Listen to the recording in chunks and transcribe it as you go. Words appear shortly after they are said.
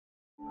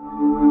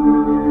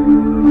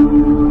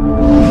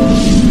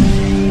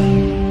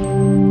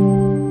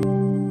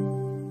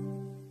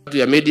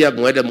Ya media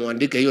muende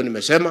muandike hiyo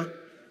nimesema.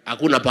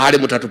 Hakuna pahali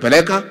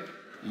mtatupeleka.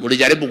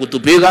 Mlijaribu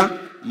kutupiga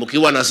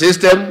mkiwa na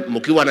system,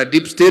 mkiwa na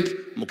deep state,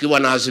 mkiwa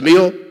na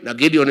Azimio na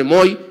Gideon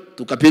Moi,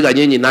 tukapiga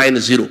nyinyi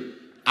 9-0.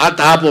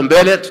 Hata hapo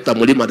mbele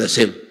tutamulima the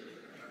same.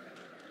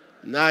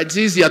 Na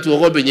sisi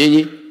hatuogope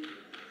nyinyi.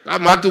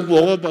 Kama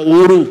hatukuogopa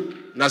Uhuru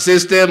na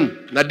system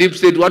na deep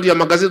state, watu ya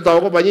magazeti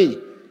tutaogopa nyinyi?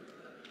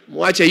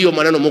 Muache hiyo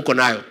maneno mko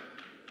nayo.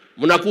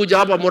 Mnakuja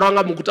hapa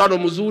Murang'a mkutano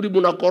mzuri,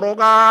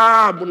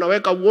 mnakoroga,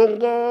 mnaweka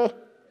uongo.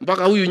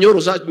 Mpaka huyu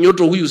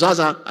nyoto huyu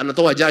sasa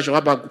anatoa jasho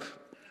hapa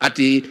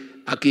ati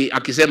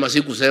akisema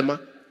si kusema.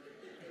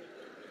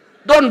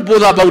 Don't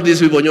bother about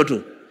these people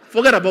nyoto.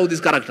 Forget about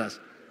these characters.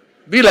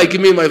 Be like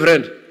me, my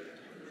friend.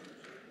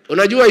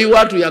 Unajua hii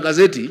watu ya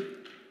gazeti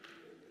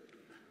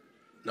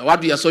na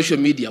watu ya social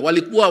media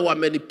walikuwa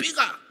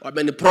wamenipiga,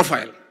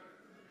 wameniprofile.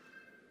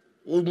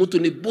 Huyu mtu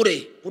ni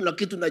bure, kuna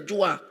kitu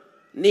najua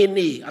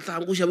nini,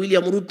 ataangusha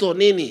William Ruto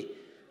nini.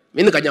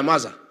 Mimi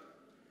nikanyamaza.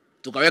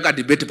 Tukaweka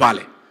debate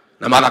pale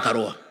na Martha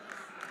Karua.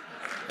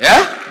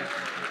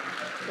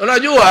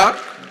 Unajua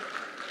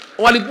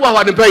walikuwa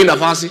wanipea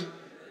nafasi.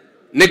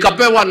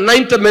 Nikapewa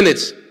 90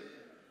 minutes.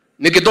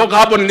 Nikitoka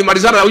hapo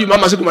nilimalizana na huyu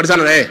mama,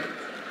 sikumalizana na yeye.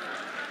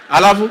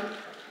 Alafu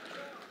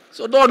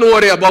so don't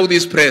worry about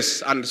this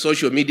press and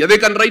social media. They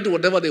can write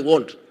whatever they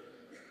want.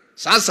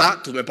 Sasa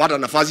tumepata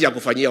nafasi ya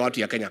kufanyia watu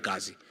ya Kenya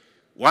kazi.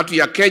 Watu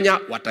ya Kenya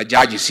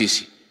watajaji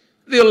sisi.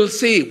 They'll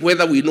say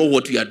whether we know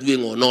what we are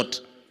doing or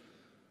not.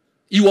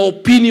 Your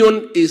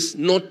opinion is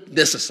not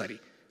necessary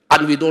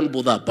and we don't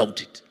bother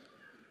about it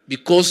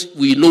because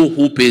we know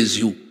who pays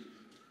you.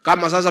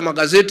 Kama sasa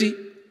magazeti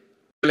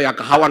ya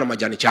kahawa na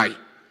majani chai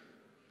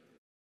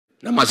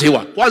na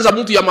maziwa. Kwanza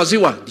mtu ya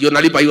maziwa ndio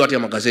nalipa hiyo watu ya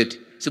magazeti.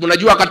 Si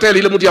mnajua kateli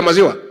ile mtu ya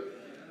maziwa?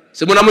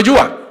 Si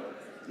mnamjua?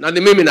 Na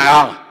ni mimi na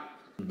hawa.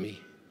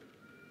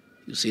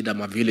 You see,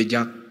 I'm a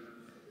villager.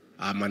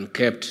 I'm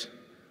unkept.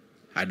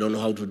 I don't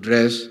know how to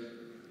dress.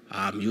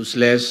 I'm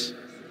useless.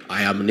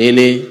 I am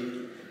nene.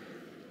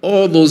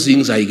 All those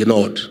things I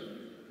ignored.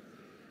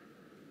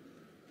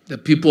 The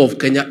people of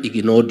Kenya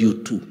ignored you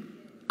too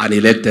and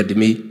elected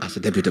me as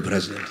the deputy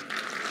president.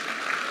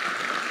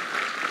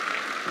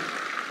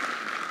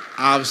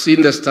 I've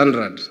seen the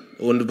Standard,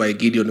 owned by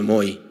Gideon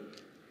Moi,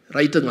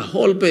 writing a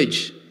whole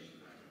page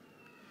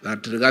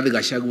that Riggy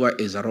Gachagua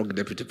is a wrong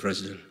deputy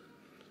president.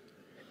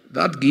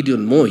 That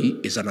Gideon Moi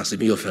is an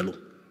Azimio fellow.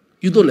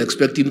 You don't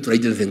expect him to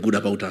write anything good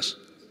about us.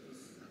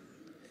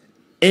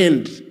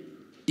 And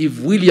if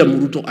William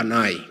Ruto and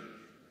I,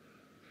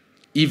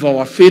 if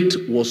our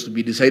fate was to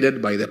be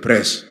decided by the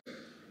press,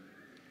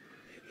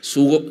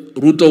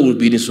 Ruto would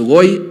be in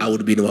Sugoi, I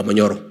would be in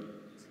Wamanyoro.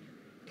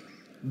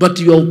 But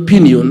your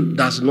opinion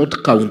does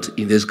not count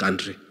in this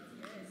country.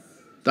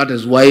 That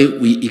is why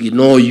we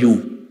ignore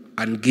you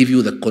and give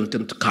you the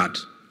contempt card.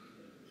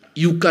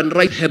 You can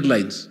write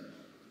headlines,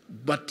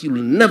 but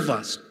you'll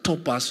never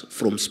stop us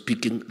from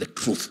speaking the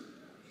truth.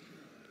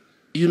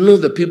 You know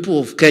the people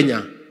of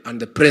Kenya and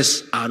the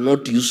press are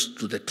not used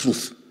to the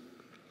truth.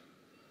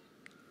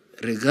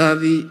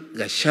 Riggy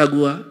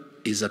Gachagua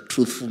is a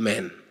truthful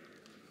man.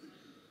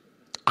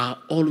 I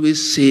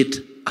always say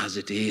it as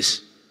it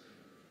is.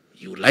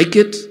 You like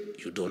it,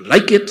 you don't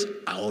like it,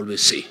 I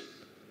always say.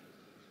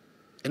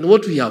 And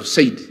what we have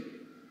said,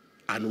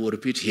 and we'll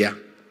repeat here,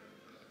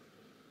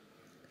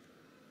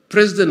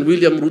 President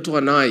William Ruto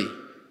and I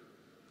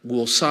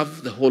will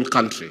serve the whole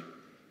country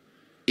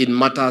in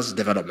matters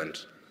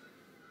development.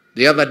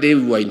 The other day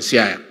we were in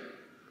Siaya.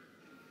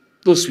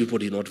 Those people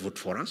did not vote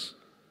for us.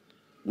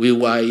 We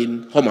were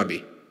in Homa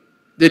Bay.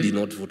 They did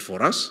not vote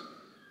for us.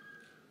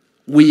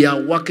 We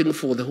are working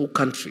for the whole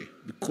country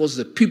because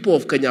the people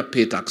of Kenya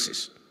pay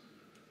taxes.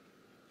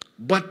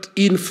 But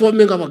in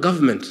forming our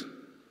government,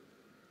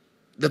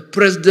 the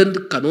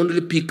president can only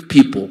pick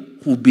people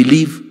who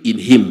believe in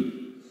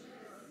him,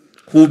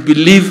 who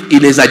believe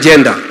in his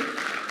agenda,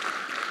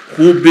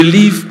 who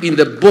believe in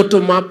the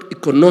bottom-up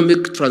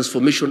economic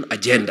transformation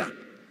agenda.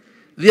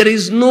 There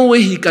is no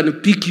way he can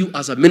pick you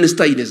as a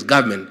minister in his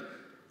government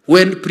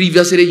when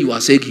previously you are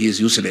saying he is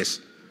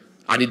useless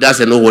and he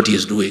doesn't know what he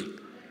is doing.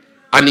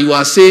 And you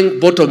are saying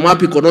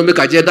bottom-up economic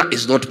agenda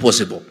is not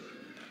possible.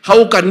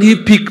 How can he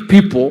pick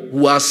people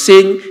who are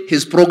saying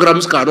his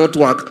programs cannot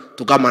work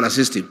to come and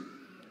assist him?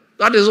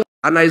 That is all.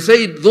 And I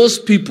say those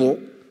people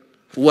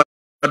who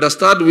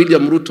understand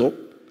William Ruto,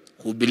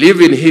 who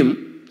believe in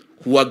him,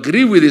 who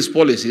agree with his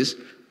policies,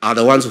 are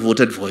the ones who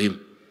voted for him.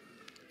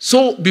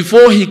 So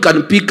before he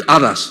can pick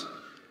others,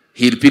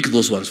 he'll pick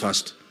those ones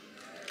first.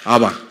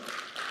 Aba.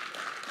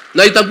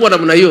 Na itakuwa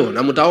namna hiyo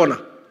na mtaona.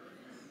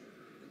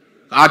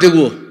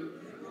 Kaatiguo.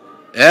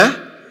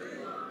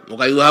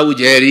 Mukaiwa hau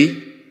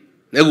Jerry.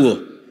 Neguo.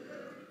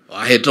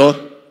 Waheto.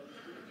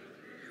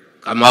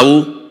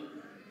 Kamau.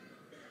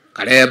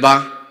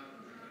 Kareba.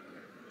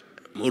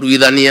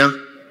 Muruithania.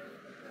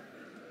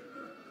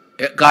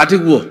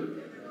 Kaatiguo.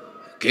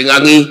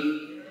 King'ang'i.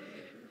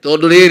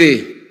 Tondu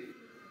riri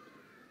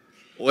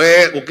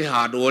we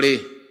ukihandwo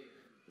ri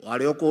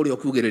wale okuri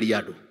okugereria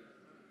andu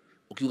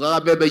ukiugaga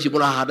mbembe ici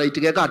murahanda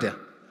itigeka atia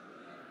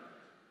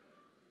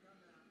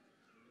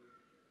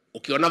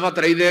ukiona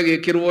bataraitha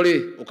igikirwo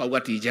ri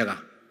ukauga ti njega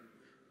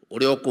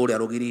uri okuri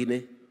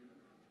arugiri-ini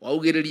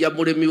waugereria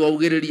murimi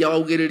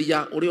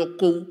waugereria uri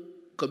okou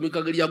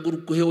kamikagiria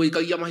ngurukuhe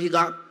uikagia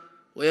mahiga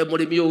we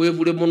murimi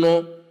wivure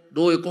muno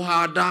ndui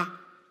kuhanda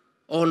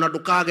ona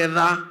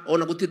ndukagetha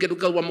ona gutike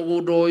ndukaua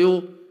mugunda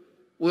uyu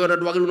we ona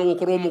ndwagiru no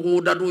gukorwo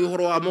mugunda ndui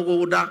horo wa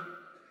mugunda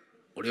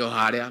uri o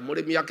haria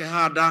murimi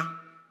akihanda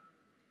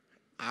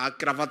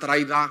akira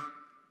bataraitha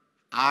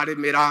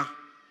arimira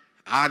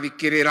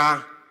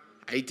athikirira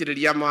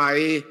aitiriria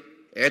mai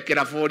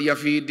ekira foria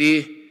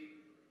fidi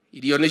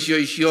irio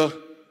icio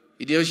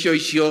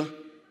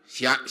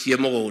cie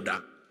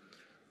mugunda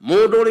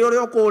mundu uri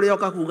okuria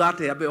okakuga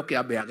ate ambe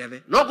okiambe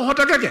agethe no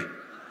kuhotekeke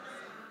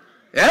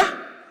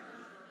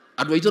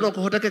andu aitu no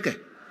kuhotekeke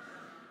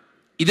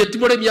ithe ti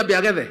murimi ambe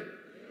agethe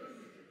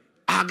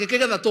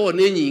angikigetha to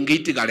ni nyingi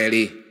itigare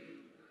ri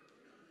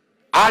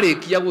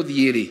arikia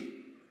guthie ri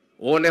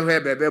wone he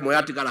mbembe mwe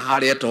atigara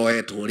haria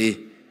etoetwo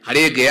ri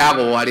hari ingi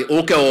yagwa ri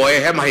uke woe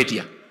he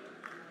mahitia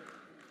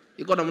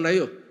iko namna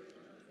hiyo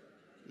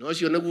no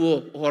cio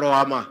niguo uhoro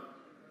wa ma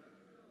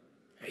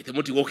ite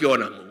mutigo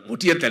kiona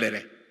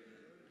mutieterere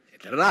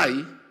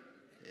eterai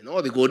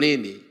no thigo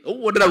nini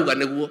uguo ndirauga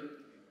niguo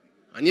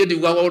ani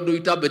ndiugaga undu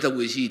itambete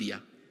gwiciria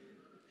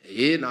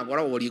na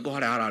ngora woringo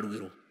haria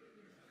hararugirwo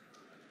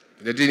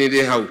ndetini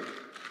ndi hau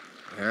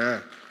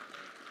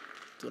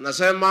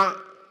tunasema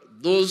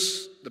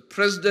those the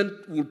president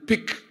will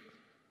pick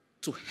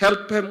to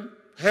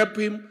help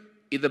him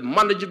in the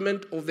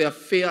management of the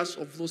affairs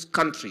of those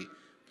country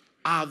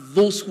are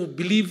those who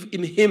believe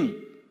in him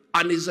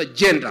and his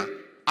agenda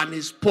and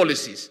his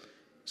policies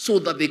so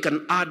that they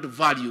can add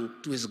value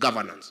to his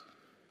governance.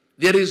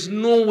 There is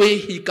no way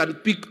he can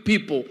pick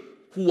people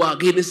who are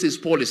against his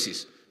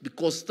policies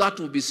because that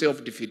will be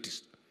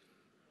self-defeatist.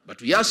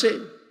 But we are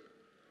saying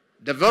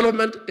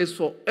development is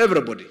for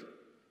everybody.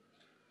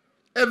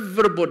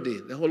 Everybody,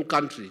 the whole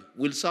country,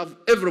 will serve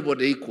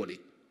everybody equally.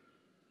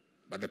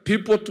 But the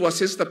people to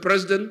assist the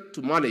president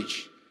to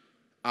manage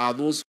are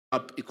those who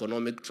have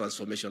economic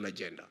transformation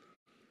agenda.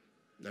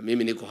 Na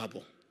mimi niko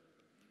hapo.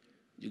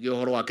 Jugi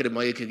horo wa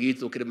kirima giki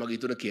gitu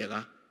ni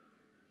kiega.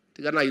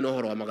 Tigana ino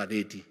horo wa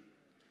magatheti.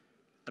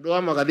 Andu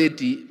wa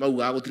magatheti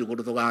mauga gutiri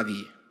kundu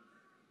tugathie.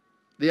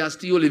 They are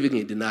still living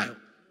in denial.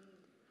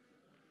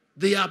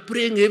 They are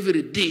praying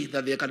every day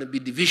that there can be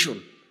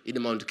division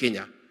in Mount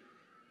Kenya.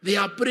 They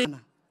are praying.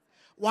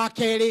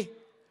 Wakeri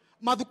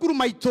mathukuru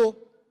maitu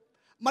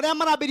maria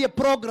marabirie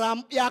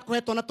program ya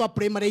kuhetwo na twa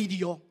primary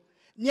irio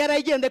nyera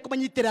igende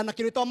kumanyitira na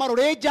kirito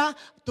marureja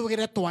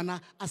tugire twana.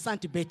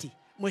 Asante Betty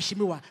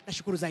mheshimiwa,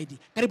 nashukuru zaidi,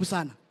 karibu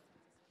sana.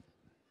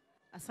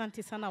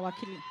 Asante sana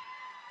wakili.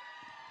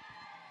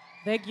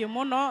 Thank you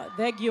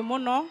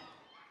mono.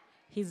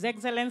 His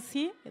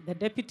Excellency the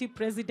Deputy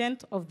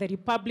President of the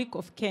Republic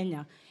of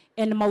Kenya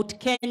and Mount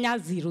Kenya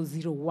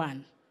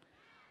 001.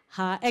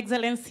 Her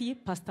Excellency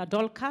Pastor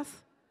Dorcas,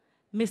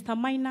 Mr.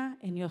 Maina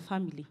and your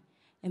family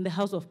in the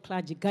House of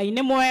Clergy.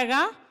 Gaine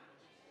mwega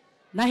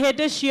na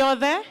hede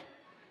ciothe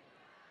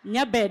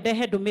nyabende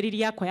he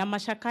ndumiriri yakwa ya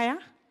macakaya,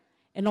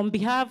 and on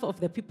behalf of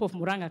the people of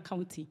Murang'a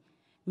County,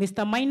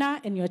 Mr. Maina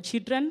and your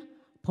children,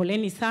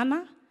 poleni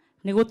sana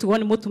ni gutigwo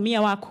ni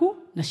mutumia waku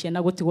na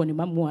ciana gutigwo ni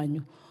mamu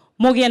wanyu.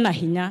 Mugie na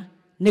hinya,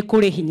 ni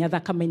kuri hinya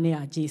thakame-ini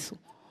ya Jesu.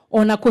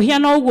 Ona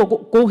kuhiana uguo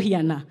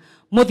kuhiana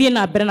muthie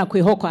na mbere na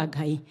kwihoka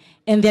Ngai,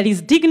 and there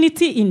is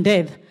dignity in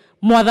death.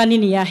 Mwathani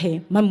ni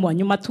yahe mamu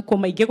wanyu matuko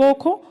maingi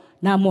guku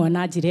na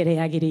mwana njirere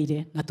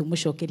yagirire na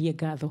tumucokerie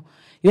ngatho.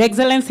 Your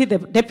Excellency the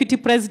Deputy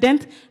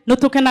President, no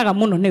tukenaga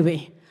muno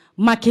niwe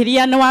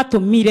makiria ni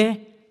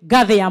watumire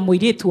ngathe ya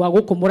muiritu wa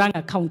guku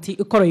Murang'a County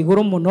ikoro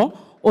iguru muno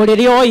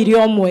oriri oire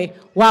omwe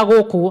wa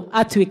guku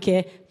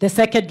atwike the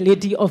second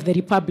lady of the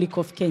Republic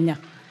of Kenya.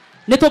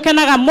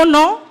 Nitukenaga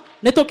muno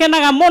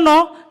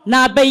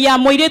na bei ya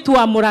muiritu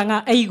wa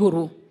Murang'a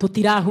eiguru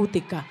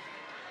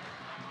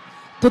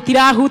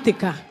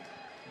tutirahutika.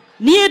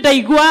 Nie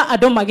ndaigua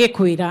andu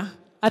magikwira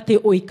ati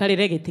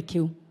uikarire giti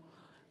kiu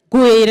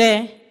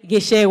gwire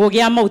gicego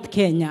gia Mount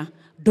Kenya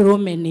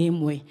ndurume ni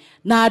imwe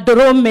na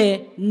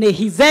ndurume ni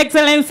His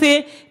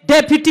Excellency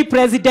Deputy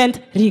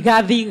President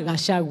Rigathi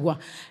Gachagua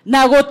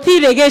na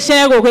gutire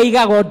gicego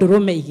giigago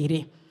ndurume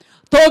igiri.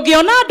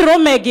 Tungiona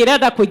ndurume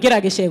ngirenda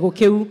kuingira gicego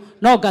kiu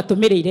no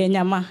ngatumirire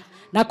nyama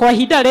na kwa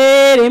hinda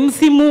riri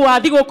msimu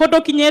wa thiguku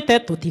ndukinyete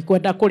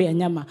tutikwenda kuria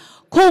nyama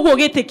koguo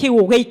giti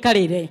kiu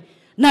giikarire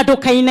na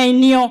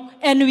ndukainainio,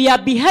 and we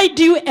are behind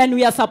you and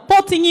we are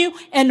supporting you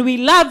and we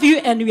love you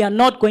and we are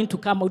not going to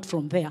come out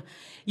from there.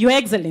 Your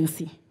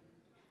Excellency,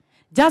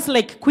 just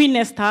like Queen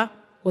Esther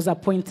was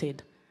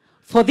appointed,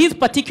 for this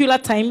particular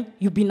time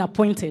you've been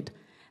appointed.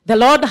 The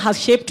Lord has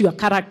shaped your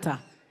character.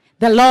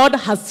 The Lord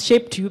has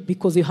shaped you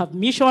because you have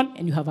mission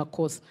and you have a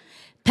cause.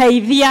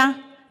 Taithia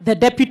the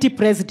Deputy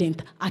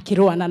President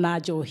akiroana na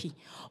njohi.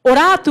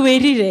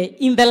 Oratuirire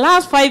in the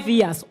last 5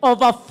 years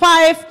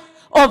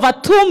over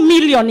 2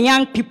 million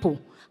young people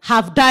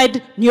have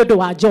died niodo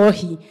wa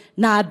njohi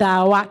na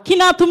dawa.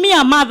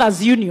 Kinatumia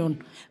Mothers Union,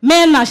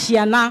 mena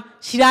ciana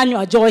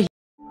ciranyua njohi.